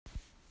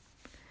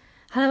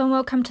Hello and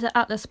welcome to the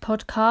Atlas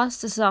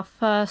podcast. This is our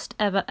first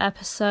ever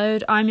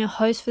episode. I'm your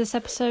host for this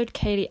episode,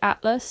 Kaylee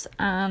Atlas,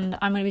 and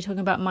I'm going to be talking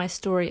about my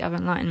story of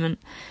enlightenment.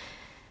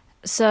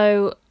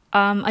 So,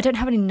 I don't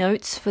have any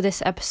notes for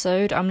this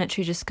episode. I'm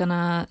literally just going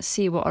to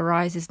see what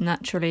arises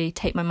naturally,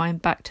 take my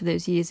mind back to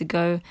those years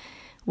ago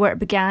where it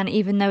began,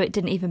 even though it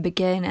didn't even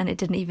begin and it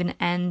didn't even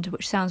end,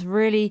 which sounds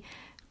really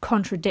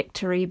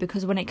contradictory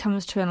because when it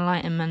comes to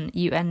enlightenment,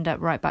 you end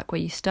up right back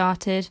where you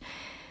started,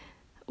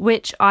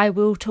 which I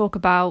will talk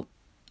about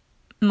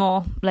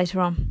more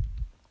later on.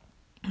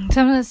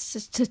 So I'm going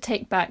to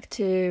take back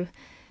to,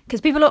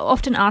 because people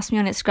often ask me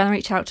on Instagram,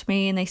 reach out to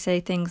me and they say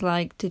things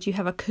like, did you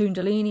have a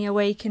Kundalini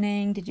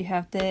awakening? Did you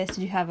have this?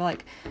 Did you have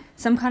like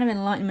some kind of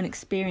enlightenment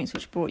experience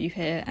which brought you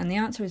here? And the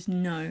answer is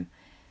no.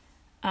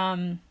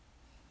 I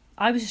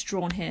was just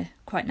drawn here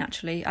quite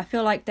naturally. I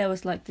feel like there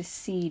was like this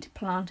seed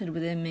planted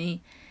within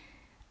me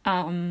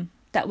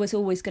that was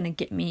always going to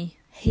get me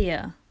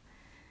here.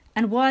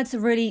 And words are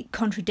really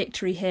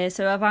contradictory here.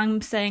 So if I'm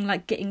saying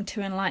like getting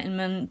to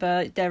enlightenment,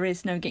 but there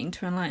is no getting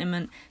to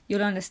enlightenment,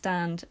 you'll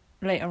understand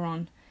later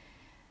on.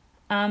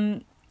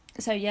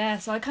 So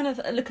I kind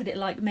of look at it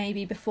like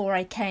maybe before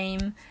I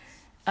came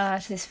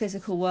to this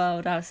physical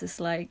world, I was just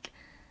like,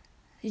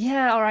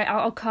 yeah, all right,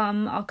 I'll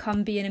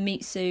come be in a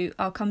meat suit.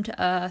 I'll come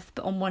to Earth,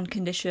 but on one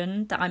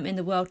condition, that I'm in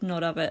the world,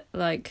 not of it.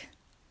 Like,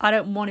 I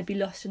don't want to be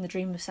lost in the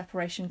dream of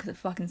separation because it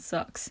fucking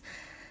sucks.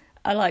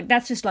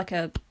 That's just like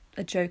a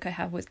joke I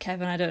have with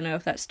Kevin. I don't know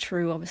if that's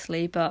true,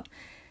 obviously, but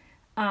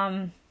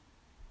it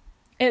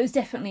was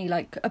definitely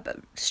like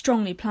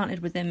strongly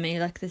planted within me,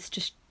 like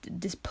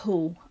this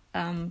pull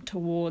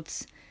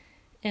towards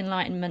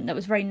enlightenment that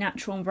was very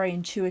natural and very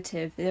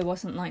intuitive. There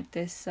wasn't like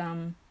this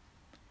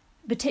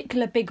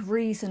particular big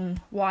reason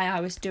why I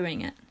was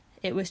doing it.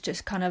 It was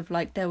just kind of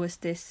like there was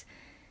this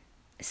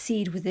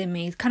seed within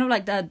me, kind of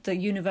like the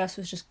universe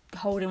was just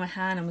holding my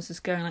hand and was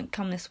just going like,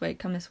 come this way,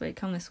 come this way,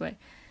 come this way.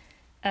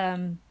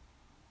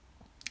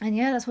 And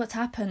yeah, that's what's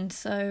happened.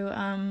 So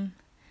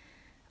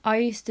I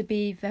used to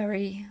be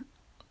very,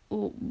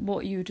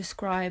 what you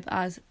describe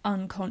as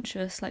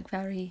unconscious, like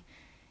very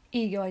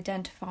ego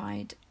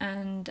identified.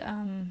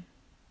 And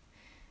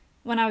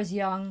when I was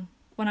young,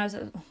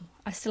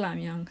 I still am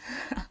young,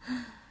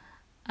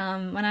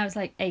 when I was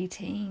like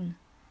 18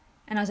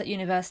 and I was at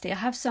university, I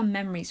have some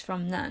memories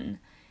from then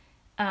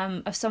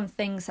of some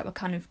things that were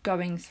kind of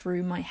going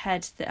through my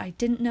head that I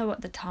didn't know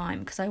at the time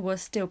because I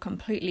was still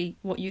completely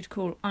what you'd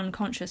call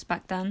unconscious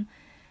back then.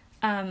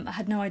 I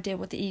had no idea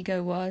what the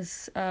ego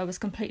was. I was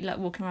completely like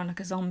walking around like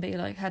a zombie,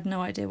 like had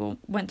no idea what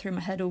went through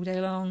my head all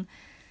day long.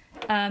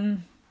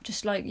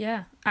 Just like,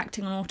 yeah,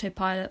 acting on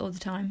autopilot all the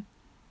time.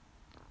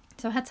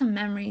 So I had some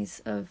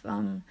memories of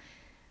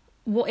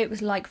what it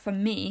was like for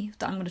me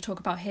that I'm going to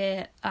talk about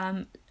here,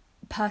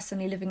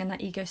 personally living in that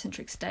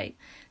egocentric state.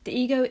 The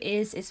ego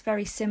it's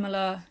very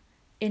similar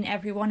in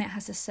everyone. It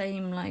has the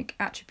same like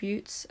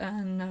attributes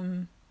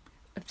and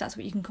if that's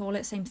what you can call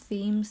it, same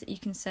themes that you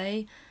can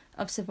say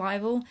of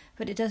survival,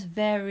 but it does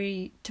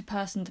vary to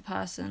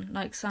person.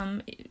 Like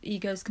some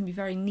egos can be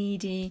very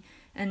needy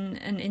and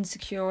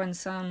insecure, and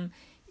some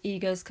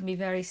egos can be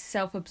very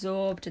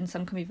self-absorbed, and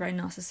some can be very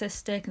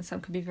narcissistic, and some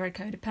can be very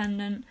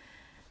codependent.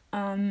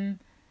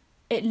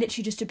 It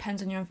literally just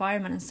depends on your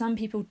environment, and some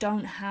people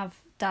don't have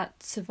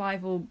that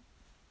survival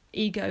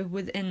ego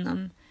within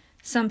them.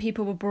 Some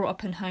people were brought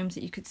up in homes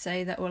that you could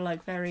say that were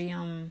like very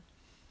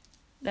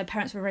their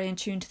parents were very in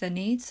tune to their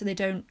needs, so they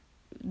didn't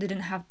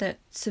have that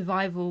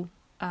survival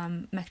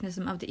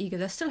mechanism of the ego.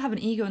 They still have an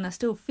ego and they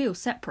still feel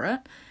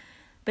separate,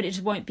 but it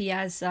just won't be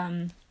as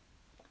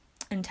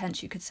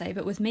intense, you could say.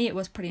 But with me it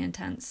was pretty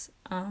intense.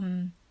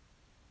 It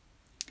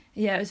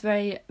was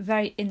very,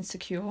 very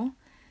insecure.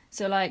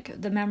 So, like,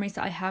 the memories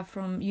that I have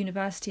from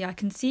university, I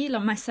can see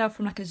like myself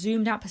from like a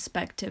zoomed out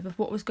perspective of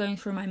what was going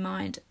through my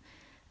mind.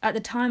 At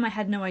the time, I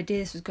had no idea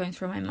this was going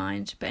through my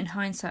mind, but in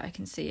hindsight, I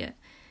can see it.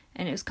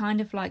 And it was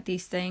kind of like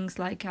these things,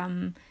 like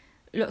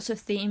lots of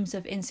themes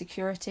of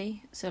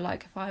insecurity. So,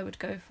 like, if I would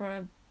go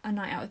for a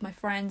night out with my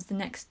friends the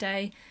next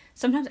day,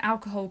 sometimes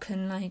alcohol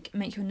can like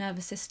make your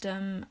nervous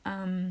system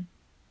a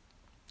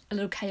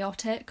little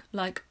chaotic,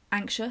 like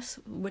anxious,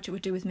 which it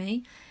would do with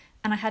me.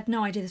 And I had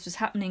no idea this was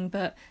happening,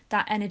 but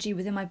that energy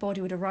within my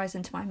body would arise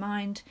into my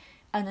mind,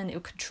 and then it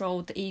would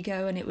control the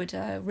ego, and it would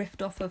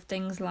rift off of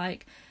things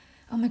like,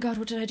 oh my God,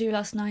 what did I do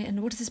last night?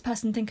 And what does this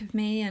person think of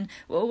me? And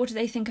what do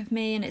they think of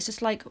me? And it's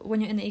just like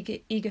when you're in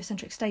the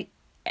egocentric state,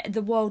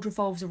 the world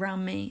revolves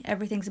around me.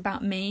 Everything's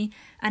about me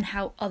and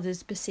how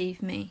others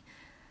perceive me.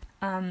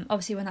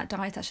 Obviously, when that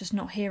dies, that's just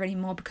not here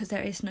anymore because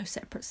there is no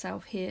separate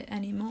self here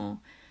anymore.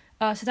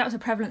 So that was a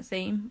prevalent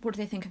theme. What do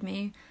they think of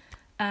me?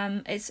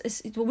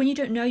 It's when you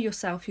don't know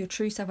yourself, your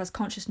true self as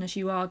consciousness,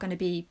 you are going to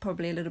be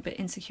probably a little bit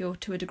insecure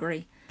to a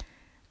degree.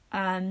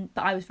 But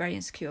I was very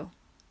insecure,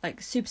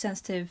 like super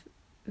sensitive,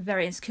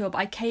 very insecure.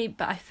 But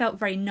I felt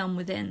very numb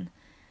within,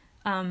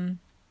 and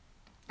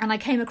I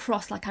came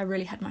across like I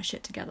really had my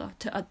shit together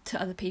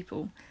to other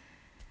people.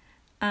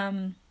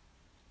 And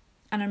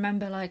I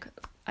remember like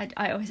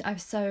I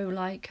was so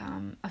like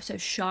I'm so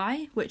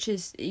shy, which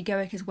is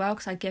egoic as well,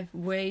 because I give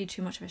way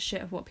too much of a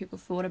shit of what people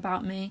thought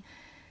about me,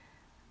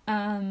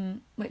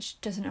 which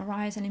doesn't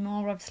arise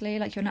anymore. Obviously,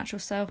 like, your natural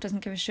self doesn't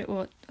give a shit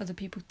what other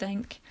people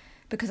think,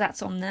 because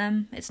that's on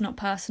them. It's not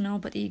personal,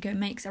 but the ego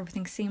makes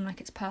everything seem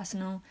like it's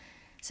personal.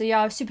 So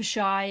yeah, I was super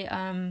shy.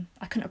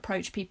 I couldn't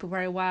approach people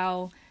very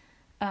well.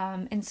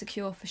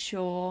 Insecure for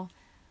sure.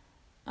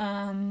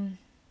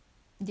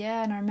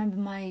 Yeah, and I remember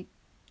my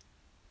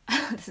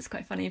this is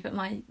quite funny, but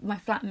my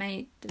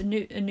flatmate, a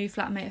new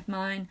flatmate of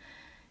mine,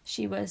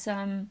 she was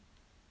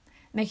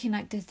making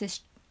like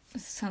this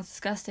sounds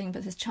disgusting,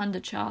 but this chunder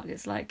chart.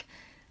 It's like,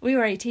 we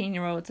were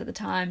 18-year-olds at the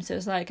time, so it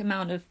was like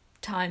amount of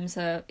times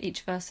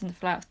each of us in the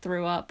flat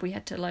threw up. We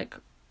had to like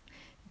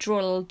draw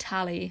a little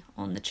tally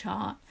on the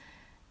chart,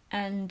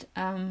 and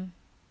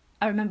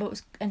I remember it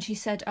was, and she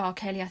said, "Oh,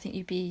 Kaylee, I think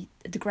you'd be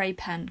the grey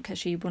pen," because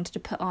she wanted to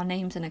put our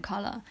names in a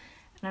colour.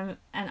 And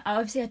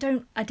obviously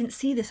I didn't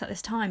see this at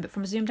this time, but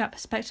from a zoomed out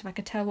perspective, I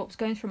could tell what was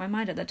going through my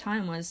mind at the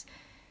time was,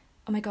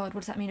 oh my God, what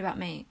does that mean about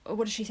me? Or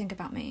what does she think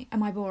about me?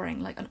 Am I boring?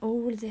 Like, and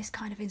all of this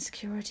kind of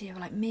insecurity of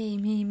like me,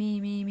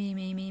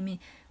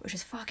 which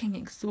is fucking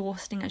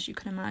exhausting, as you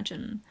can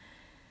imagine.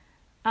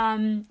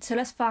 So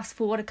let's fast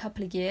forward a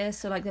couple of years.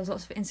 So like, there was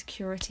lots of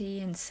insecurity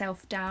and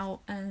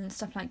self-doubt and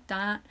stuff like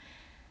that.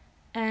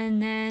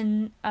 And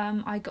then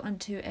I got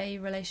into a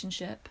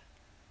relationship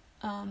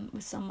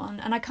with someone,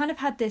 and I kind of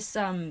had this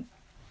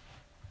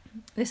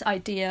this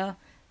idea,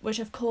 which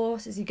of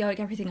course is egoic.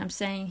 Everything I'm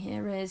saying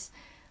here is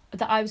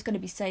that I was going to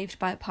be saved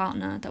by a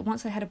partner, that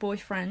once I had a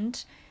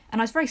boyfriend,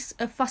 and I was very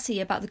fussy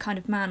about the kind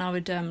of man I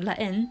would let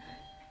in,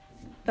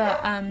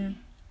 but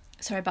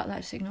sorry about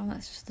that signal,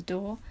 that's just the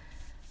door.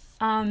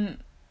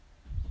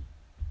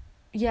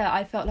 Yeah,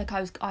 I felt like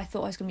I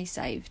thought I was going to be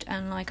saved,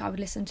 and like I would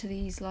listen to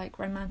these like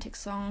romantic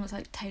songs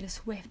like Taylor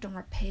Swift on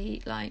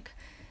repeat, like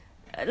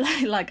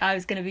I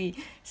was going to be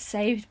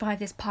saved by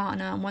this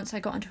partner, and once I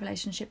got into a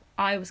relationship,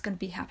 I was going to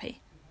be happy.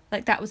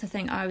 Like, that was the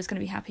thing, I was going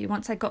to be happy.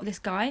 Once I got this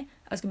guy,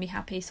 I was going to be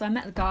happy. So I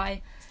met the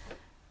guy,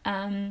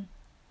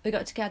 we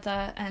got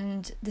together,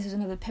 and this is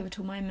another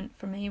pivotal moment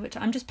for me, which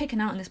I'm just picking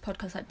out in this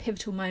podcast, like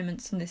pivotal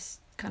moments in this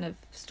kind of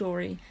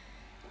story,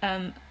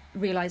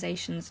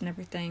 realizations and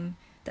everything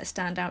that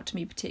stand out to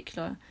me in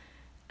particular.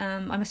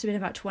 I must have been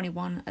about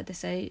 21 at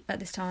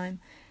this time,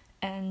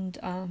 and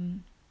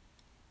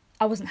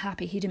I wasn't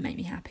happy. He didn't make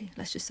me happy,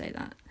 let's just say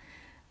that.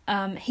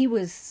 He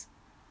was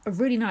a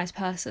really nice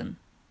person.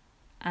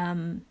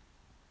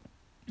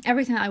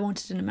 Everything that I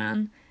wanted in a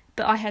man,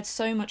 but I had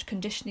so much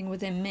conditioning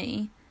within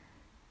me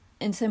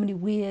and so many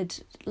weird,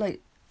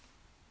 like,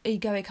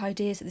 egoic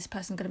ideas that this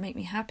person's going to make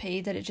me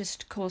happy, that it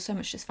just caused so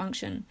much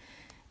dysfunction.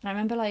 And I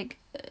remember, like,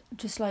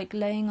 just, like,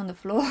 laying on the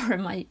floor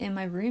in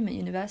my room at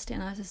university,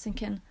 and I was just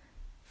thinking,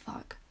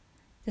 fuck,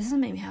 this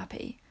doesn't make me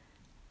happy.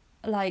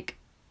 Like,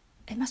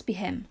 it must be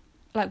him.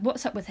 Like,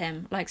 what's up with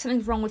him? Like,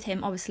 something's wrong with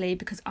him, obviously,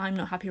 because I'm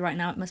not happy right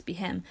now. It must be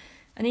him.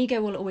 And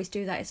ego will always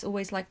do that. It's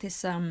always like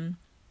this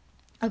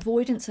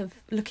avoidance of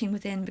looking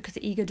within, because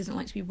the ego doesn't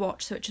like to be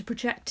watched, so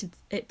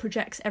it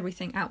projects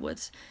everything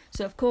outwards.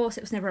 So of course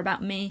it was never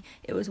about me,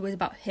 it was always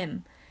about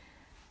him.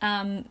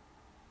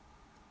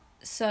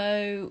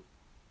 So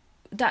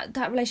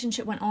that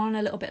relationship went on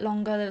a little bit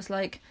longer. There was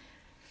like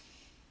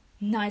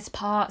nice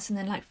parts, and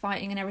then like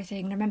fighting and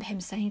everything. And I remember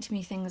him saying to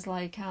me things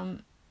like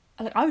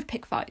I would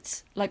pick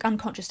fights, like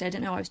unconsciously. I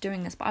didn't know I was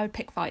doing this, but I would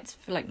pick fights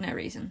for like no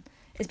reason.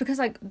 It's because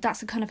like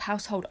that's the kind of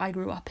household I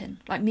grew up in.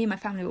 Like, me and my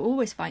family were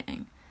always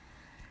fighting.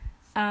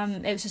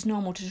 It was just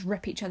normal to just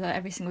rip each other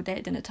every single day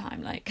at dinner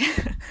time. Like,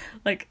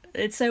 like,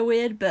 it's so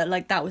weird, but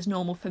like that was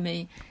normal for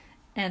me.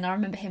 And I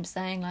remember him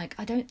saying like,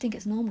 I don't think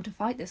it's normal to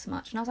fight this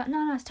much. And I was like,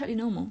 no, it's totally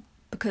normal,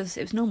 because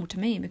it was normal to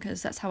me,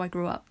 because that's how I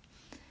grew up.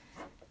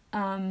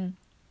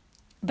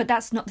 But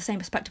that's not the same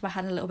perspective I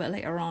had a little bit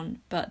later on.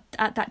 But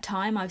at that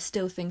time, I was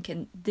still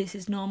thinking, this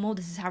is normal,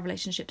 this is how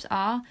relationships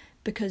are,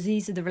 because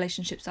these are the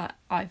relationships that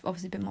I've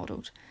obviously been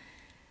modelled.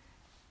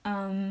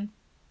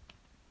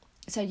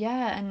 So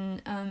yeah,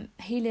 and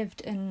he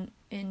lived in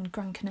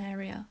Gran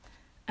Canaria,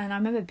 and I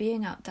remember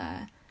being out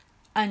there,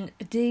 and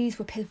these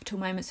were pivotal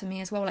moments for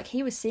me as well. Like,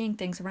 he was seeing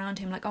things around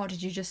him, like, oh,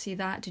 did you just see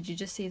that? Did you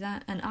just see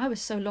that? And I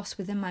was so lost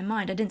within my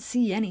mind, I didn't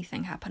see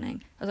anything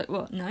happening. I was like,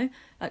 what? No?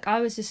 Like,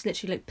 I was just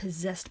literally like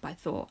possessed by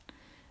thought.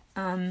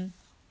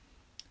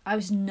 I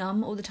was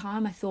numb all the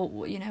time. I thought,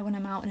 well, you know, when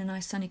I'm out in a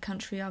nice sunny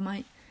country, I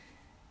might,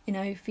 you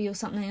know, feel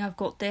something. I've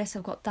got this,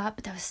 I've got that.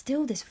 But there was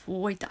still this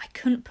void that I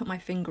couldn't put my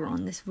finger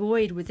on. This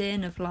void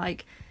within of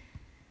like,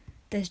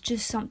 there's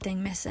just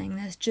something missing.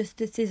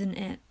 This isn't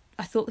it.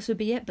 I thought this would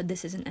be it, but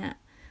this isn't it.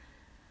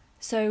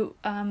 So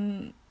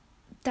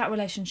that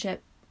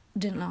relationship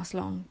didn't last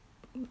long,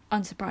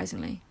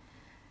 unsurprisingly.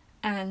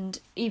 And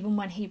even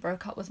when he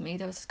broke up with me,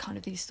 there was kind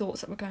of these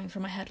thoughts that were going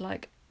through my head,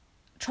 like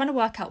trying to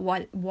work out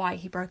why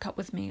he broke up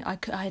with me. I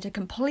had a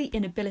complete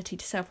inability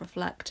to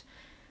self-reflect,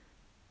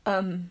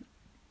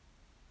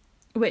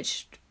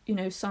 which, you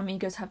know, some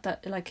egos have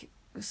that, like,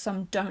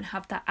 some don't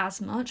have that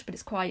as much, but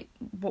it's quite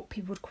what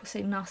people would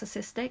say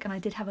narcissistic, and I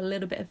did have a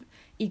little bit of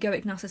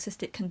egoic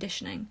narcissistic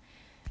conditioning.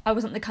 I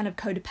wasn't the kind of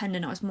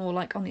codependent, I was more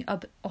like on the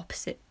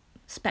opposite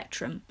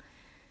spectrum.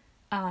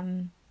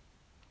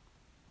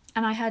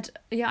 And I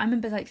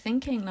remember like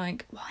thinking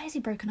like, why has he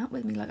broken up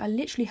with me? Like I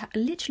literally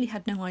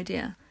had no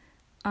idea.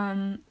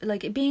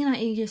 Like being in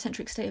that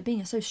egocentric state of being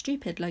is so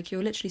stupid. Like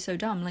you're literally so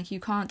dumb. Like you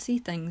can't see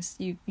things.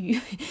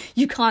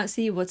 You can't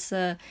see what's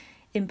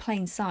in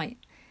plain sight.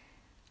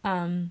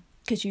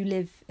 Because you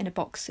live in a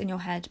box in your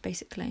head,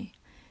 basically.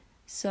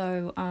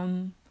 So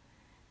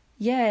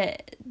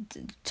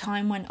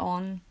time went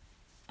on.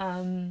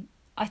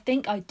 I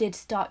think I did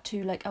start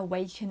to like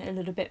awaken a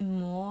little bit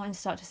more and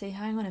start to say,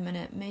 hang on a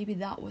minute, maybe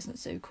that wasn't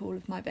so cool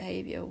of my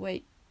behaviour.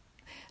 Wait,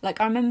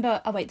 like I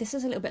remember, this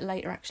is a little bit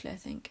later actually, I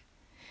think.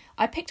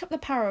 I picked up The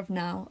Power of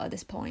Now at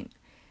this point,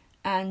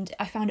 and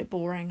I found it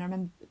boring. I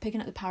remember picking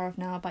up The Power of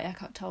Now by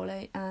Eckhart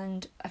Tolle,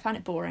 and I found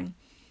it boring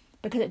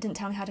because it didn't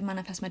tell me how to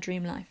manifest my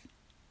dream life.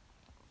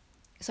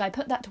 So I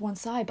put that to one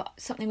side, but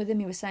something within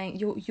me was saying,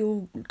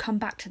 you'll come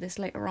back to this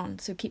later on,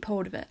 so keep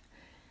hold of it.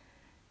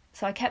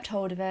 So I kept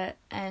hold of it,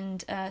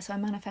 and so I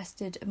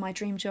manifested my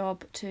dream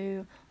job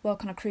to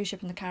work on a cruise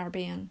ship in the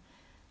Caribbean.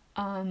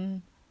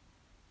 And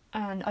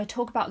I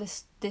talk about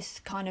this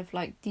kind of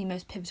like the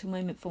most pivotal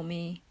moment for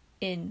me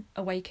in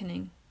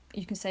awakening.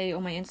 You can say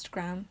on my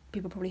Instagram,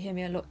 people probably hear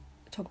me a lot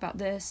talk about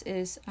this,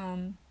 is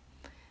I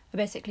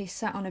basically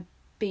sat on a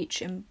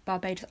beach in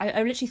Barbados.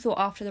 I literally thought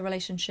after the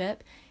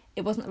relationship,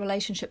 it wasn't the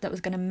relationship that was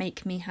going to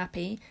make me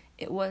happy,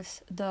 it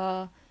was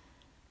the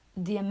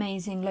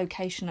amazing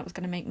location that was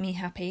going to make me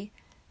happy.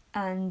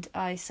 And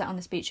I sat on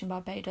this beach in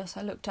Barbados,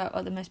 I looked out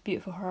at the most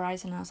beautiful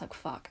horizon, and I was like,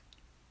 fuck,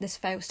 this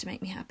fails to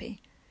make me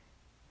happy.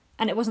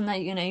 And it wasn't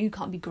that, you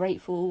can't be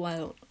grateful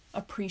while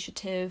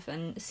appreciative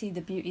and see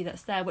the beauty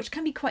that's there, which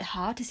can be quite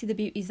hard to see the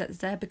beauties that's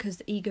there because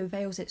the ego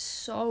veils it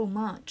so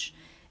much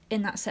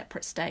in that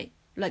separate state.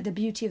 Like the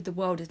beauty of the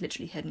world is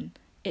literally hidden.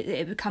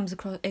 It comes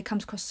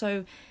across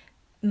so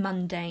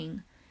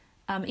mundane.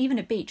 Even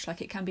a beach,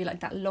 like it can be like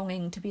that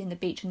longing to be in the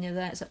beach, and you're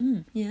there, it's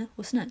like, yeah,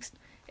 what's next?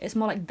 It's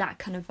more like that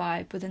kind of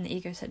vibe within the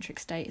egocentric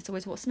state. It's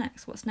always what's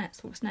next.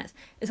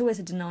 It's always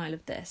a denial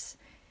of this,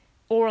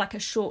 or like a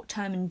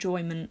short-term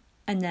enjoyment,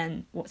 and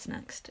then what's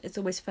next. It's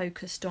always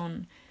focused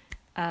on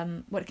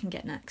what it can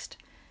get next,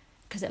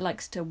 because it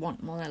likes to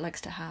want more, it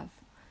likes to have.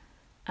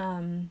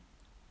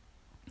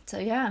 So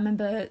yeah, I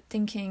remember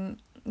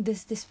thinking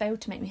this failed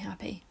to make me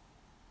happy.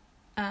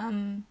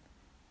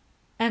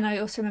 And I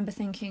also remember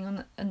thinking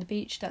on the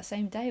beach that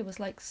same day, was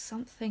like,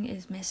 something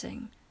is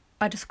missing.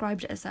 I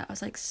described it as that. I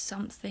was like,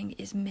 something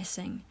is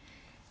missing.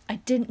 I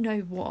didn't know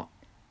what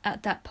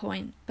at that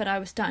point, but I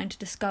was starting to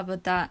discover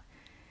that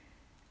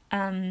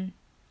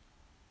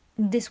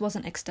this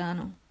wasn't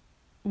external.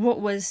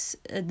 What was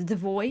the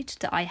void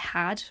that I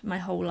had my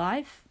whole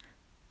life,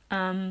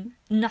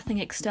 nothing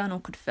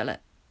external could fill it.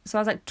 So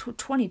I was like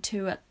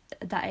 22 at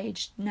that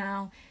age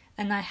now,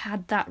 and I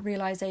had that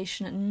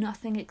realisation that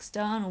nothing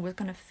external was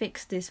going to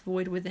fix this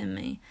void within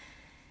me.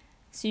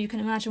 So you can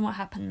imagine what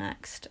happened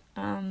next.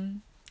 I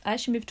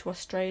actually moved to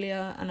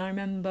Australia, and I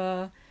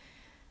remember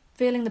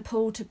feeling the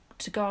pull to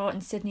go out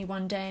in Sydney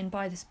one day and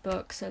buy this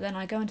book. So then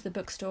I go into the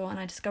bookstore and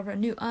I discover A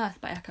New Earth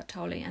by Eckhart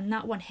Tolle, and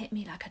that one hit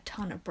me like a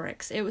ton of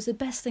bricks. It was the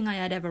best thing I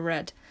had ever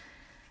read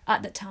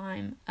at the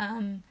time.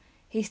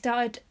 He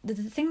started, the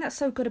thing that's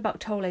so good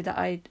about Tolle that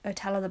I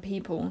tell other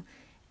people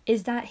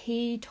is that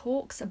he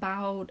talks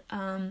about,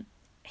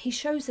 he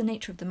shows the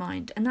nature of the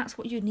mind, and that's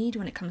what you need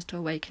when it comes to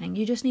awakening.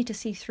 You just need to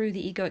see through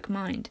the egoic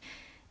mind.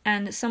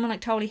 And someone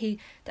like Tolle,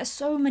 there's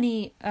so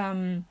many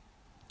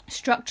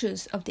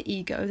structures of the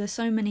ego, there's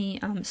so many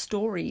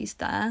stories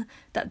there,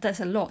 that there's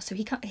a lot. So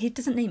he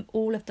doesn't name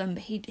all of them,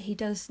 but he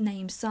does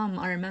name some,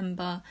 I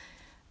remember,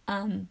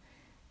 in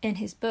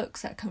his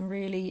books, that can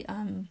really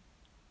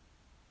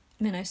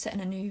set in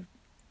a new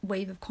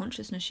wave of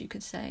consciousness, you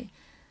could say.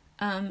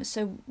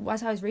 So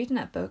as I was reading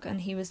that book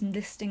and he was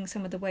listing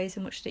some of the ways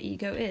in which the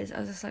ego is, I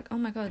was just like, oh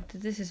my god,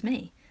 this is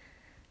me.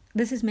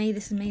 This is me,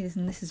 this is me,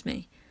 this is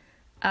me.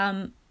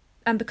 And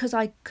because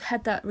I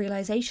had that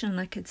realization and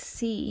I could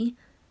see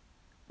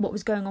what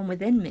was going on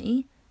within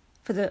me,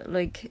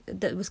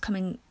 that was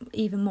coming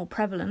even more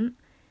prevalent,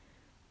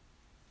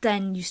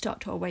 then you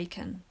start to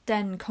awaken.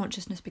 Then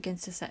consciousness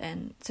begins to set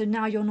in. So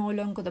now you're no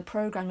longer the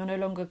program, you're no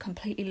longer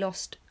completely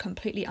lost,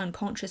 completely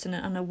unconscious and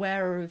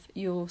unaware of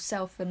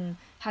yourself and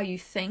how you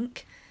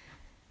think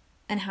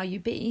and how you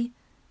be.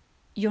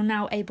 You're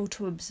now able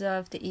to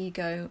observe the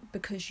ego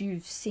because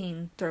you've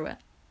seen through it.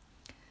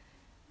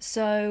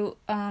 So,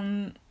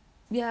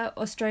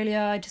 Australia,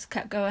 I just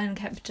kept going,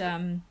 kept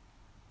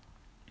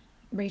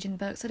reading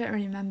books. I don't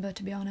really remember,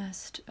 to be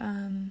honest.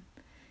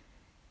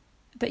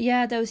 But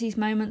yeah, there was these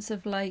moments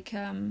of like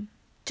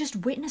just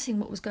witnessing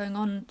what was going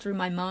on through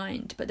my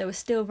mind, but there was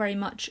still very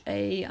much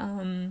a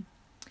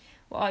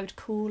what I would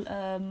call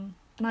an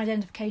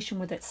identification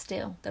with it.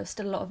 Still, there was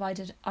still a lot of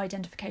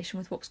identification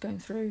with what was going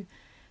through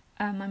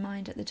my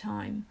mind at the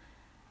time,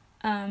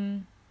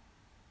 and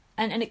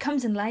and it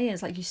comes in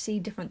layers, like you see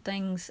different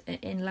things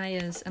in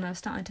layers, and I was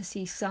starting to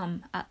see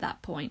some at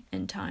that point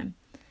in time.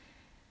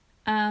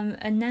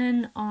 And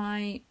then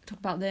I talk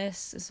about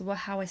this is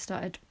how I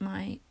started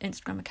my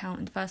Instagram account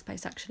in the first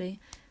place. Actually,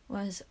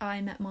 was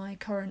I met my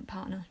current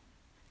partner,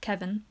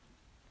 Kevin,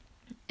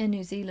 in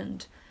New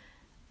Zealand,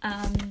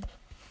 and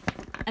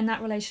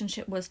that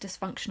relationship was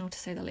dysfunctional to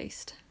say the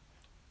least.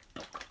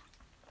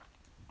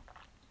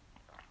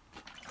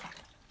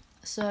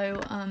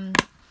 So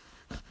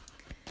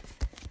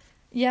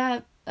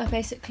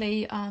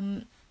basically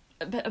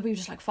we were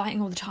just like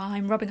fighting all the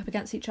time, rubbing up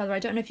against each other. I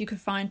don't know if you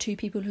could find two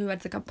people who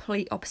had the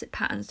complete opposite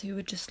patterns who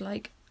would just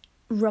like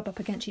rub up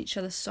against each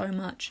other so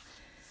much.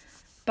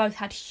 Both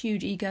had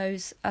huge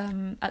egos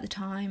at the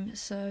time,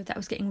 so that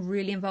was getting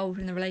really involved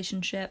in the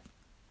relationship.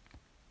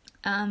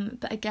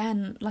 But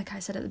again, like I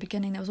said at the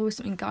beginning, there was always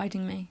something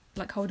guiding me,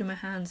 like holding my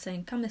hand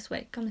saying, come this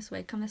way, come this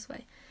way, come this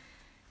way.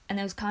 And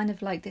there was kind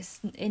of like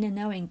this inner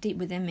knowing deep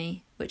within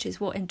me, which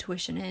is what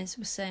intuition is,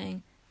 was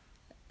saying,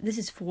 this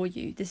is for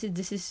you. This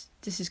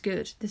is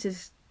good. This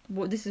is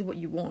what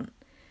you want.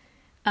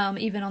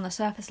 Even on the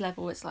surface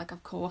level, it's like,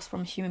 of course,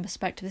 from a human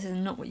perspective, this is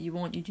not what you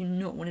want. You do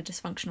not want a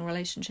dysfunctional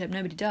relationship.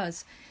 Nobody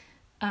does.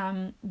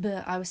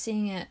 But I was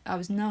seeing it. I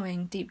was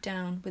knowing deep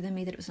down within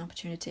me that it was an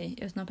opportunity.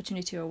 It was an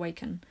opportunity to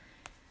awaken.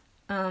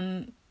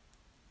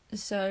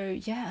 So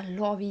yeah, a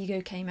lot of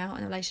ego came out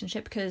in the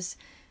relationship, because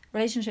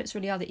relationships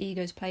really are the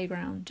ego's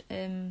playground.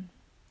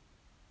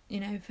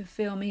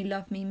 Fulfill me,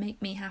 love me, make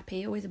me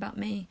happy, always about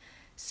me.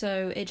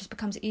 So it just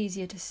becomes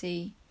easier to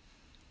see.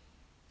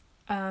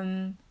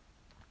 And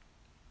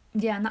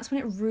that's when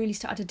it really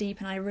started to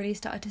deepen. I really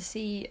started to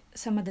see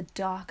some of the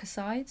darker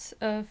sides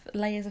of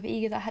layers of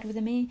ego that I had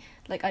within me.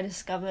 Like I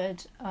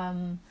discovered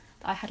that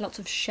I had lots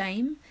of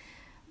shame,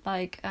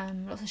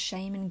 lots of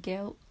shame and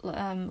guilt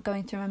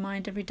going through my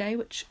mind every day,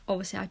 which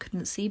obviously I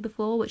couldn't see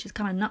before, which is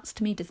kind of nuts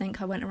to me to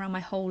think I went around my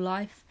whole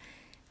life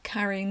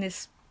carrying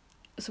this,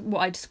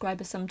 what I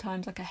describe as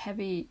sometimes like a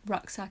heavy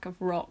rucksack of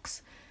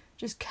rocks,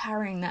 just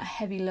carrying that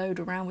heavy load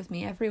around with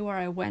me everywhere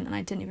I went, and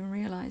I didn't even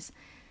realise.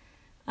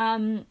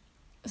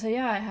 So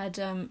yeah, I had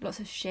lots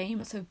of shame,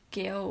 lots of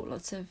guilt,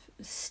 lots of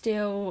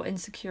still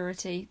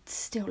insecurity,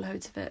 still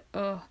loads of it.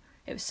 Oh,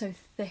 it was so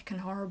thick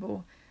and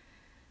horrible.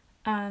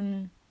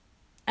 And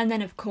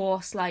then of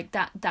course, like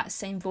that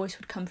same voice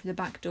would come through the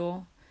back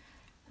door,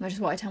 which is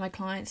what I tell my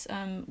clients,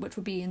 which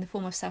would be in the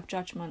form of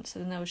self-judgment. So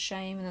then there was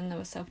shame, and then there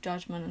was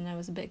self-judgment, and there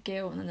was a bit of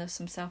guilt, and then there's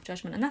some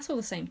self-judgment, and that's all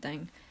the same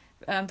thing.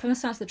 From the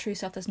start of the true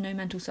self, there's no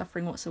mental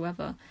suffering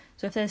whatsoever.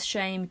 So if there's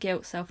shame,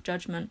 guilt,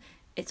 self-judgment,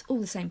 it's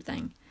all the same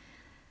thing.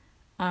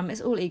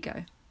 It's all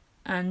ego.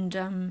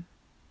 And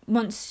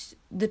once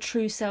the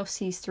true self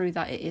sees through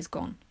that, it is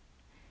gone.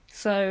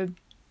 So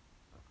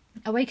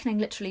awakening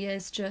literally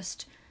is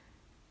just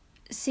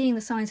seeing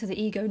the signs of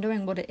the ego,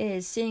 knowing what it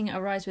is, seeing it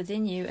arise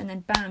within you, and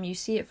then bam, you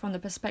see it from the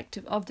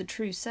perspective of the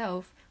true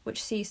self,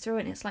 which sees through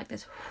it, and it's like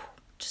this,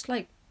 just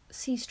like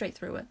sees straight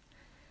through it.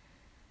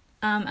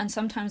 And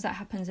sometimes that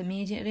happens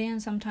immediately,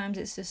 and sometimes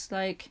it's just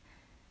like,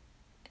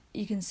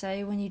 you can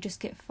say when you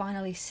just get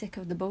finally sick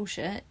of the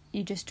bullshit,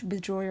 you just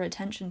withdraw your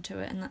attention to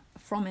it and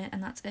from it,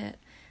 and that's it.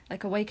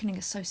 Like awakening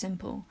is so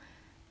simple.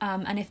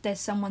 And if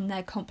there's someone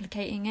there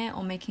complicating it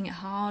or making it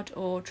hard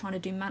or trying to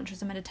do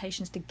mantras and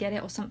meditations to get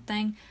it or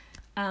something,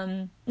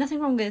 nothing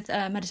wrong with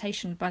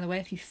meditation, by the way,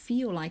 if you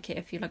feel like it.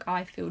 If you like,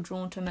 I feel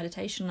drawn to a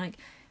meditation. Like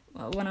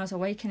when I was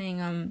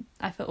awakening,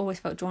 I always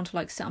felt drawn to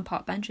like sit on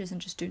park benches and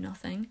just do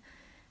nothing.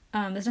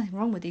 There's nothing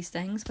wrong with these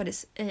things, but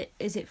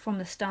is it from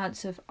the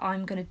stance of,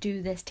 I'm going to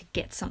do this to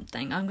get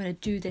something, I'm going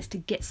to do this to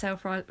get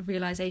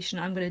self-realization,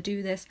 I'm going to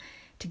do this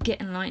to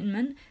get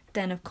enlightenment,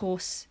 then of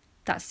course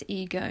that's the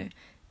ego.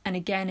 And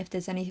again, if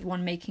there's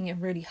anyone making it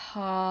really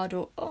hard,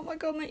 or oh my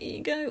god, my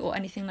ego, or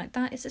anything like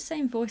that, it's the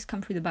same voice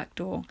come through the back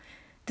door.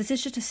 This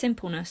is just a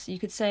simpleness. You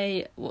could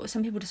say what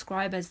some people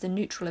describe as the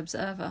neutral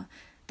observer.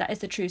 That is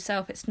the true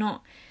self. It's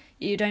not,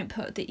 you don't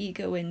put the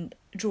ego in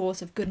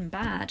drawers of good and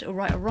bad or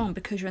right or wrong,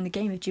 because you're in the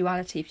game of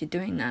duality if you're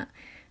doing that.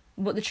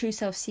 What the true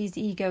self sees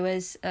the ego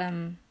as,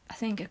 I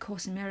think A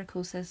Course in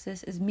Miracles says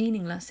this, is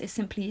meaningless. It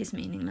simply is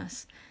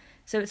meaningless.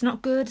 So it's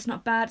not good, it's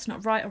not bad, it's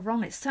not right or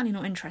wrong, it's certainly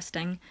not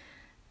interesting.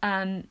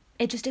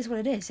 It just is what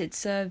it is.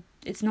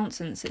 It's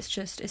nonsense.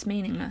 It's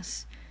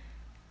meaningless.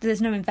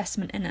 There's no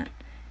investment in it.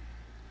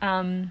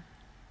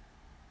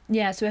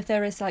 So if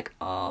there is like,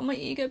 oh, my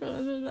ego, blah,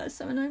 blah, blah, blah,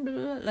 so annoying, blah,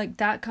 blah, blah, like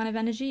that kind of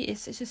energy,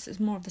 it's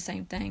more of the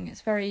same thing.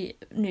 It's very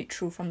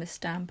neutral from this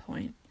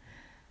standpoint.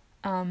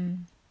 So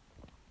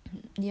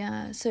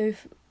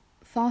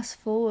fast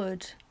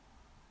forward,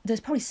 there's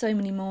probably so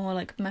many more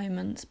like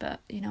moments, but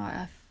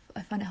I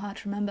find it hard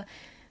to remember.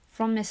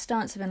 From this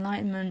stance of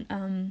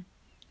enlightenment,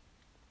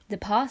 the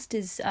past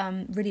is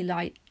really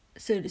light,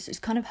 so it's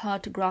kind of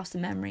hard to grasp the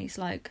memories.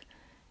 Like,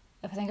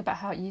 if I think about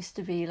how it used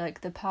to be,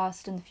 like the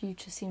past and the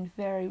future seemed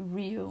very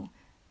real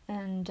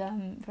and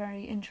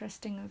very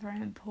interesting and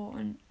very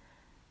important.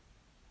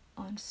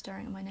 Oh, I'm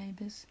staring at my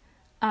neighbours.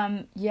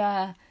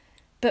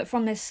 But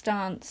from this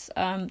stance,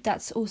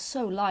 that's all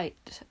so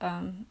light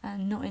and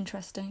not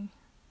interesting.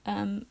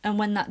 And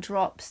when that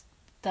drops,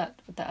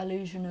 that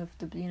illusion of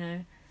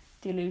the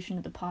illusion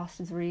of the past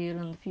is real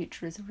and the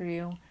future is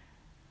real,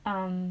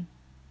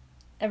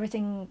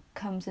 everything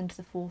comes into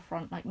the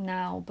forefront. Like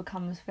now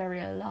becomes very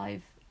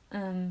alive.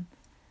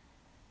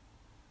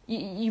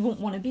 You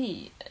wouldn't want to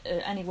be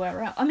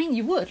anywhere else. I mean,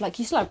 you would, like,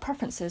 you still have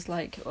preferences,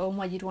 like, on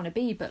where you'd want to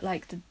be, but,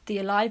 like, the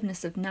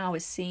aliveness of now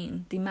is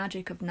seen, the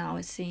magic of now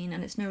is seen,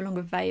 and it's no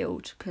longer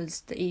veiled,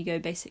 because the ego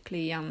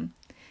basically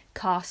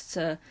casts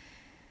like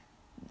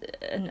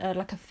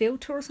a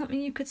filter or something,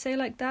 you could say,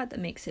 like that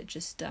makes it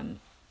just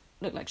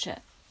look like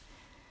shit.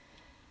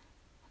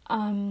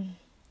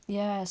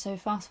 Yeah, so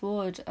fast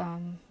forward,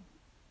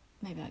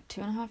 maybe like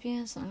 2.5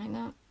 years, something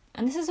like that,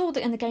 and this is all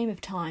in the game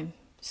of time.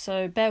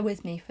 So bear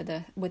with me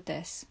with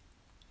this,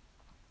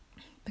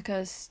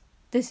 because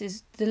this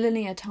is the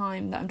linear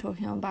time that I'm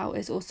talking about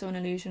is also an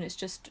illusion. It's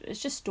just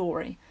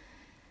story.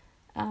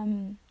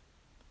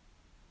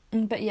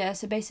 But yeah,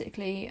 so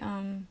basically,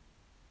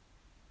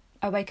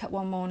 I wake up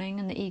one morning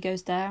and the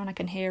ego's there and I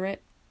can hear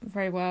it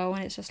very well,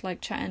 and it's just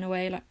like chatting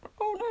away, like,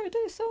 oh no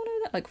this, oh no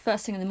that. Like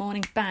first thing in the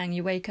morning, bang,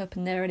 you wake up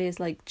and there it is,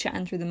 like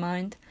chatting through the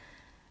mind.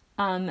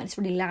 And it's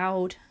really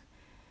loud.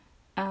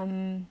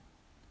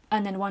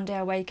 And then one day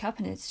I wake up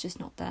and it's just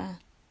not there.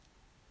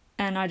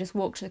 And I just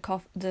walk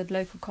to the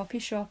local coffee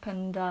shop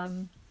and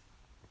and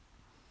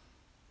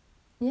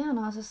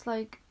I was just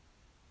like,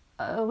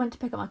 I went to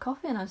pick up my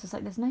coffee and I was just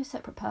like, there's no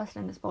separate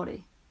person in this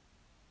body.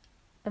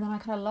 And then I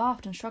kind of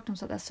laughed and shrugged and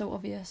was like, that's so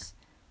obvious.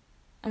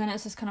 And then it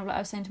was just kind of like I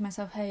was saying to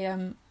myself, hey,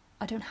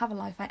 I don't have a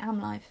life, I am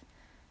life.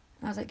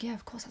 And I was like, yeah,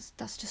 of course,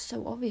 that's just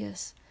so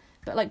obvious.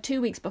 But like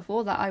 2 weeks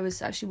before that, I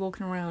was actually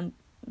walking around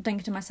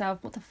thinking to myself,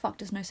 what the fuck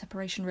does no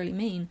separation really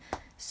mean?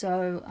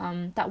 So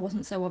that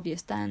wasn't so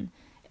obvious then.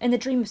 In the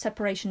dream of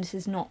separation, this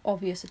is not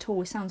obvious at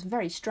all. It sounds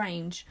very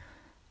strange.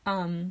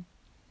 But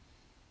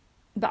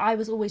I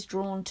was always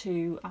drawn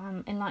to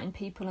enlightened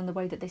people and the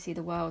way that they see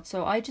the world.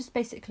 So I just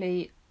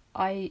basically,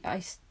 I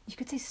you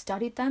could say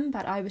studied them,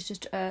 but I was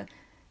just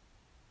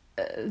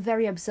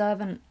very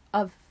observant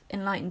of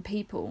enlightened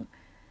people.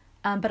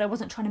 But I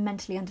wasn't trying to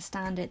mentally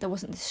understand it. There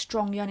wasn't this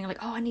strong yearning like,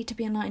 oh, I need to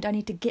be enlightened. I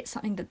need to get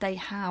something that they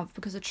have.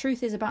 Because the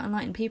truth is about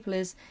enlightened people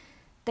is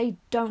they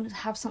don't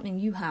have something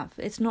you have.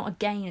 It's not a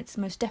gain. It's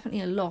most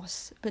definitely a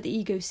loss. But the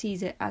ego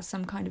sees it as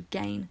some kind of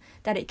gain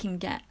that it can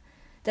get,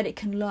 that it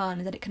can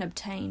learn, that it can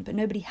obtain. But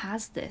nobody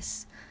has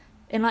this.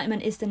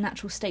 Enlightenment is the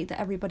natural state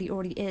that everybody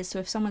already is. So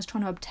if someone's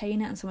trying to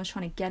obtain it and someone's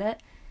trying to get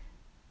it,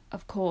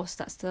 of course,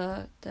 that's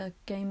the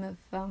game of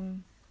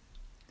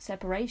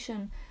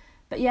separation.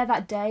 But yeah,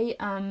 that day,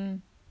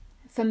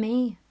 for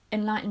me,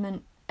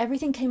 enlightenment,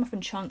 everything came off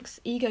in chunks.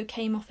 Ego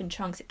came off in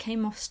chunks. It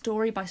came off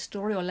story by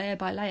story or layer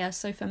by layer.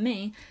 So for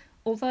me,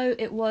 although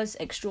it was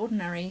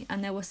extraordinary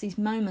and there was these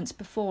moments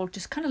before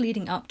just kind of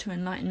leading up to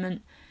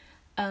enlightenment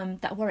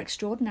that were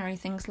extraordinary,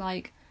 things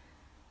like,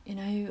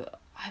 I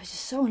was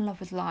just so in love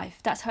with life.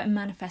 That's how it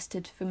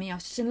manifested for me. I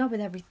was just in love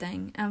with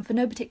everything, and for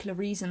no particular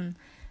reason.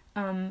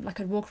 Like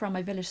I'd walk around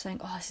my village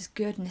saying, oh, this is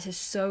good and this is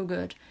so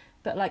good.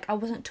 But like I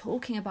wasn't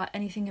talking about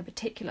anything in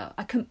particular.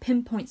 I couldn't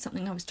pinpoint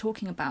something I was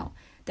talking about.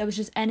 There was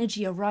just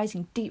energy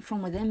arising deep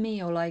from within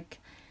me, or like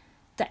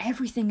that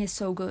everything is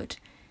so good.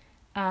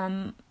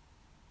 And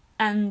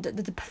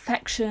the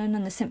perfection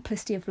and the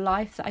simplicity of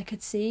life that I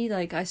could see.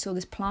 Like I saw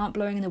this plant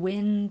blowing in the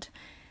wind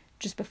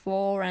just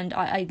before, and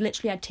I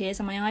literally had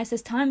tears in my eyes.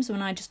 There's times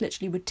when I just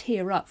literally would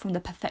tear up from the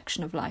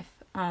perfection of life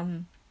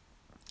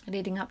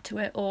leading up to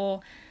it.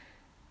 Or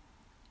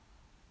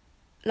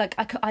like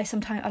I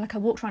sometimes, like I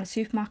walked around a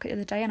supermarket the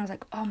other day and I was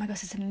like, oh my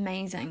gosh, it's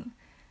amazing.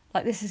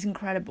 Like this is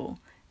incredible.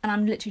 And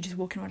I'm literally just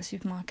walking around a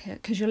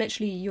supermarket because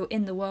you're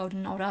in the world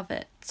and not of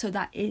it. So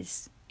that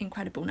is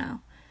incredible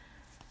now.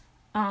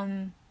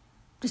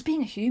 Just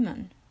being a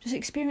human, just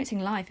experiencing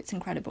life, it's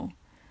incredible.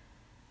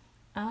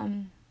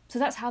 So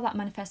that's how that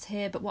manifests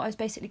here. But what I was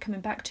basically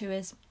coming back to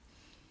is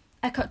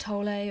Eckhart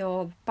Tolle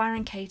or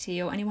Byron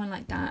Katie or anyone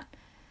like that.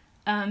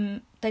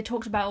 They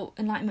talked about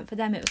enlightenment. For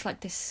them it was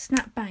like this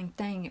snap bang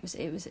thing. It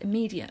was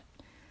immediate,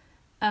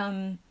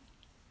 and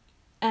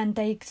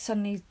they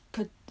suddenly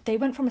they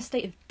went from a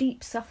state of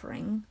deep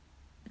suffering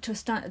to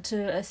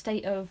a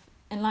state of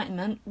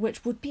enlightenment,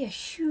 which would be a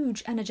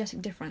huge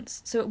energetic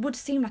difference. So it would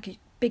seem like a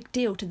big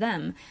deal to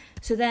them.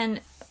 So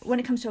then when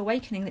it comes to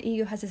awakening, the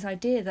ego has this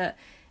idea that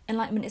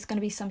enlightenment is going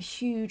to be some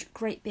huge,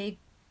 great, big,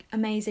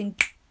 amazing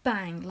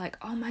bang, like,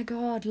 oh my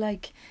god,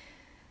 like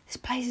this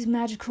place is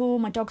magical,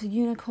 my dog's a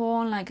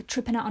unicorn, like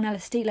tripping out on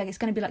LSD, like it's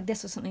going to be like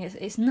this or something.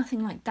 It's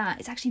nothing like that.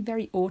 It's actually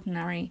very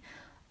ordinary.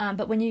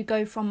 But when you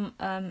go from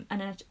an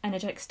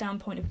energetic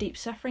standpoint of deep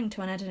suffering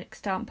to an energetic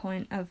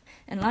standpoint of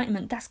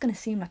enlightenment, that's going to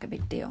seem like a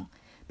big deal.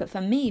 But for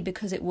me,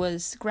 because it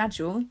was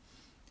gradual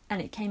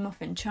and it came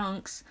off in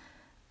chunks,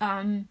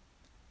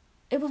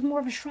 it was more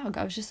of a shrug.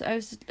 I was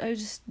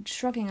just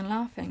shrugging and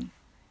laughing,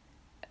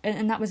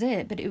 and that was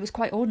it. But it was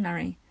quite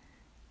ordinary.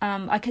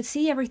 I could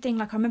see everything.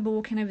 Like I remember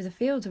walking over the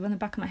fields around the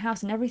back of my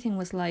house, and everything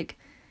was like,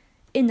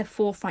 in the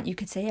forefront, you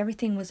could say.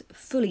 Everything was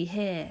fully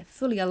here,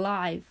 fully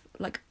alive,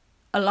 like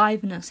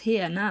aliveness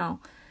here now.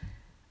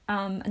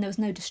 And there was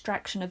no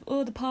distraction of,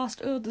 the past,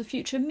 the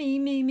future,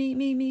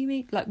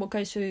 me. Like what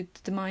goes through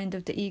the mind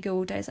of the ego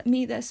all day is like,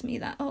 me this, me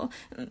that,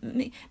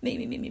 me.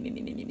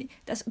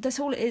 That's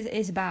all it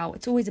is about.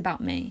 It's always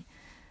about me.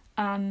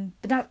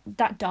 But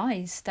that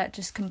dies. That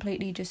just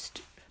completely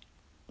just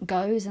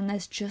goes, and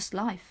there's just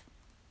life.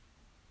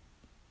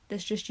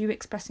 There's just you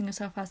expressing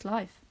yourself as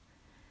life.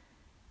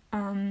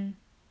 And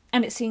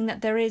it's seeing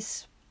that there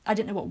is, I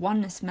didn't know what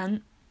oneness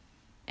meant.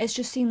 It's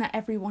just seeing that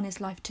everyone is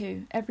life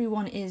too.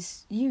 Everyone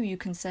is you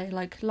can say.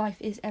 Like, life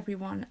is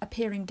everyone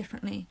appearing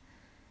differently.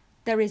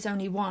 There is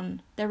only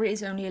one. There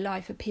is only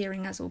life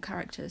appearing as all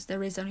characters.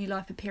 There is only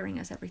life appearing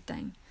as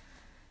everything.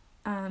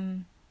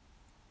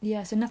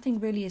 So nothing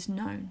really is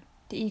known.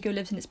 The ego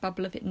lives in its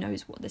bubble of it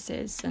knows what this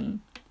is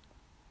and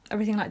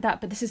everything like that.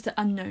 But this is the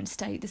unknown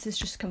state. This is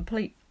just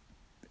complete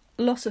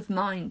loss of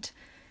mind.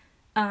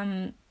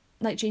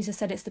 Like Jesus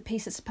said, it's the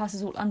peace that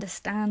surpasses all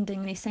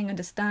understanding. And he's saying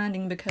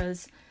understanding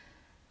because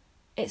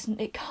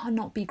it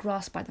cannot be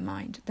grasped by the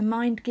mind. The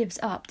mind gives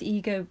up. The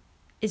ego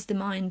is the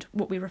mind,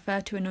 what we refer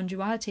to in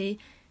non-duality.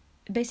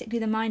 Basically,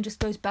 the mind just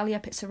goes belly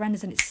up, it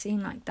surrenders, and it's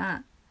seen like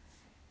that.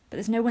 But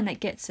there's no one that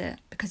gets it,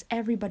 because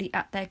everybody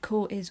at their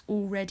core is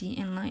already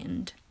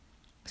enlightened.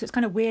 So it's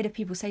kind of weird if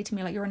people say to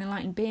me, like, you're an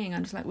enlightened being.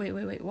 I'm just like,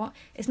 wait, what?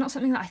 It's not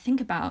something that I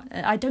think about.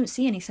 I don't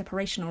see any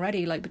separation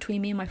already. Like,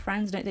 between me and my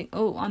friends, I don't think,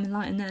 I'm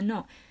enlightened, they're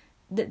not.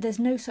 There's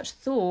no such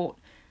thought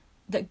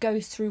that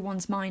goes through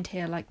one's mind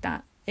here like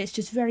that. It's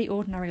just very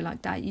ordinary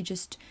like that. You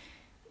just,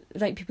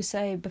 like people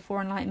say, before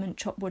enlightenment,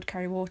 chop wood,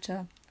 carry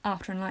water.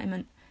 After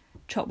enlightenment,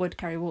 chop wood,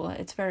 carry water.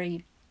 It's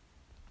very,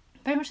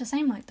 very much the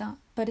same like that.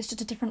 But it's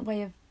just a different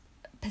way of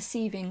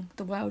perceiving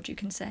the world, you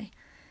can say.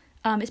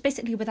 It's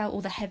basically without all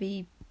the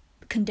heavy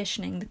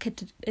conditioning.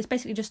 It's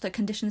basically just the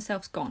conditioned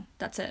self's gone.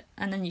 That's it.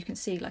 And then you can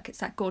see, like, it's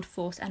that God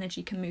force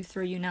energy can move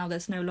through you now.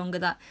 There's no longer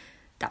that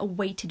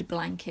weighted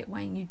blanket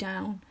weighing you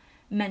down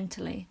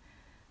mentally.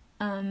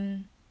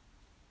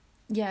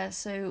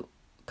 So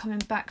coming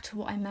back to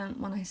what I meant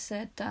when I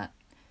said that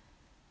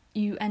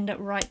you end up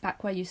right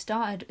back where you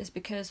started, is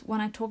because when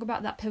I talk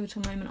about that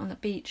pivotal moment on the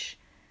beach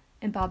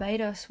in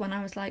Barbados, when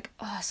I was like,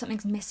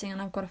 something's missing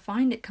and I've got to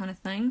find it kind of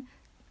thing,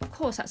 of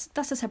course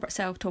that's a separate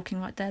self talking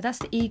right there. That's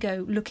the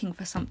ego looking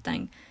for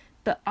something.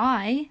 But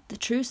I, the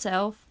true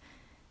self,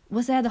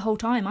 was there the whole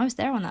time. I was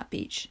there on that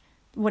beach,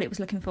 what it was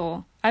looking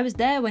for. I was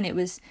there when it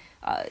was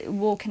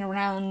walking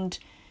around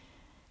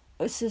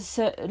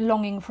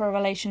longing for a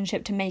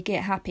relationship to make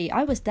it happy.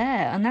 I was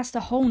there, and that's the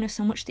wholeness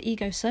in which the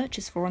ego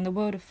searches for in the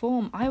world of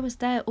form. I was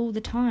there all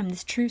the time.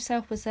 This true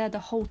self was there the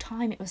whole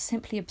time. It was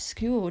simply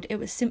obscured. It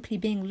was simply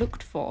being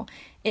looked for.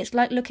 It's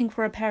like looking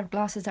for a pair of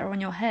glasses that are on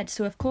your head.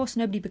 So of course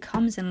nobody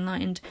becomes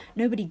enlightened.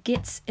 Nobody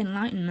gets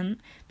enlightenment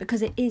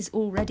because it is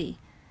already.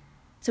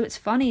 So it's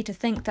funny to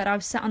think that I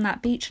was sat on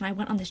that beach and I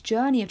went on this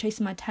journey of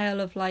chasing my tail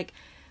of, like,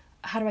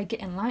 how do I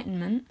get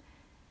enlightenment?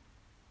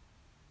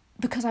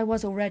 Because I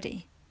was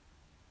already.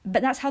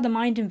 But that's how the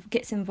mind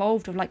gets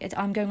involved of, like,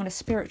 I'm going on a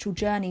spiritual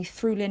journey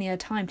through linear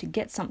time to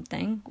get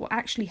something. What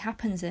actually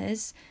happens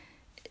is,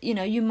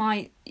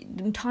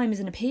 time is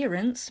an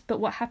appearance, but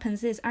what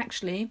happens is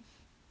actually,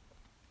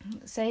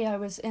 say I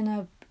was in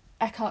a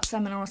Eckhart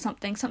seminar or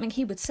something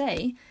he would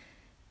say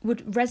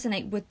would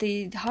resonate with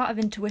the heart of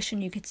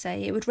intuition, you could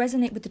say. It would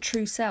resonate with the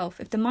true self.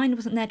 If the mind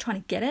wasn't there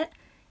trying to get it,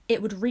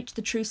 it would reach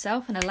the true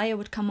self and a layer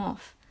would come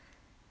off.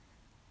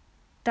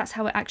 That's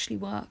how it actually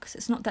works.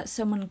 It's not that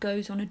someone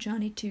goes on a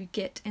journey to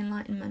get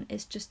enlightenment.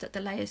 It's just that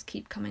the layers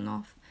keep coming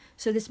off.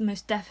 So this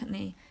most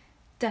definitely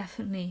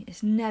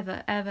is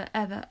never, ever,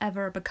 ever,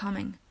 ever a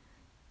becoming.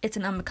 It's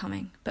an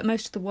unbecoming. But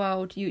most of the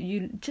world,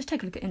 you just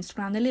take a look at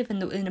Instagram. They live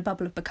in a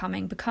bubble of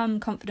becoming.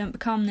 Become confident,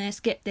 become this,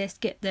 get this,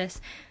 get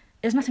this.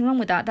 There's nothing wrong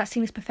with that. That's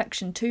seen as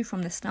perfection too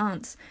from the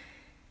stance.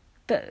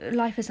 But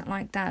life isn't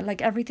like that.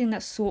 Like, everything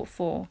that's sought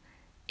for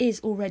is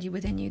already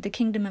within you. The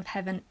kingdom of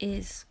heaven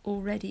is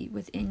already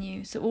within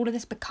you. So all of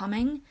this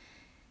becoming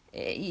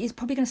is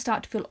probably going to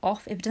start to feel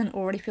off. If it doesn't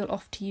already feel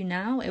off to you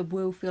now, it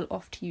will feel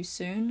off to you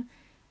soon,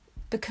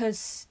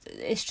 because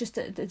it's just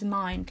the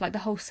mind, like the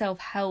whole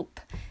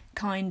self-help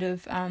kind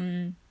of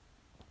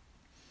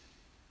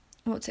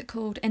what's it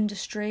called,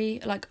 industry.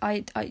 Like,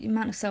 the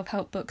amount of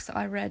self-help books that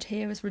I read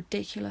here is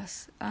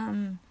ridiculous.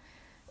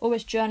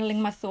 Always journaling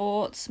my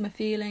thoughts, my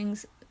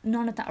feelings.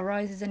 None of that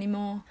arises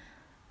anymore.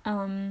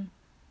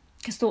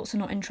 Because thoughts are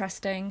not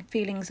interesting,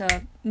 feelings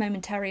are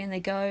momentary and they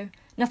go.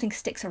 Nothing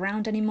sticks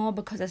around anymore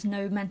because there's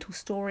no mental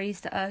stories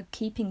that are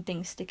keeping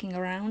things sticking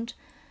around.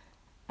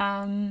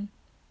 So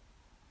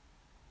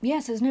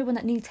there's no one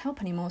that needs help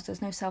anymore, so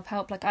there's no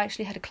self-help. Like, I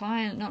actually had a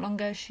client not long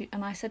ago,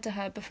 and I said to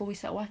her before we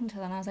started working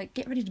together, and I was like,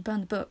 get ready to burn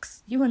the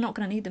books. You are not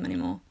going to need them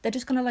anymore. They're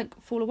just going to, like,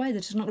 fall away. They're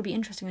just not going to be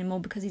interesting anymore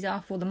because these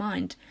are for the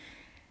mind.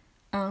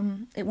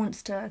 It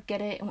wants to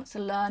get it wants to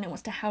learn, it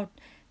wants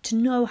to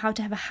know how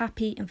to have a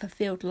happy and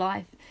fulfilled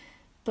life.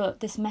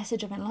 But this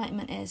message of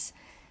enlightenment is,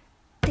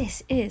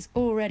 this is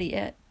already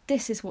it.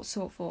 this is what's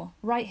sought for.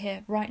 Right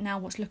here, right now,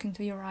 what's looking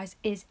through your eyes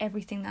is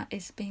everything that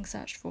is being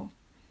searched for.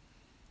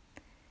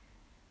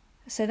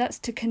 So that's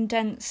to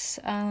condense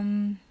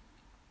my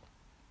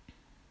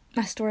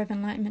Story of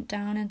Enlightenment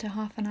down into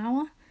half an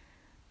hour.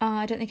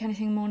 I don't think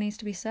anything more needs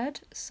to be said,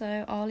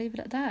 so I'll leave it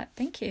at that.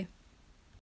 Thank you.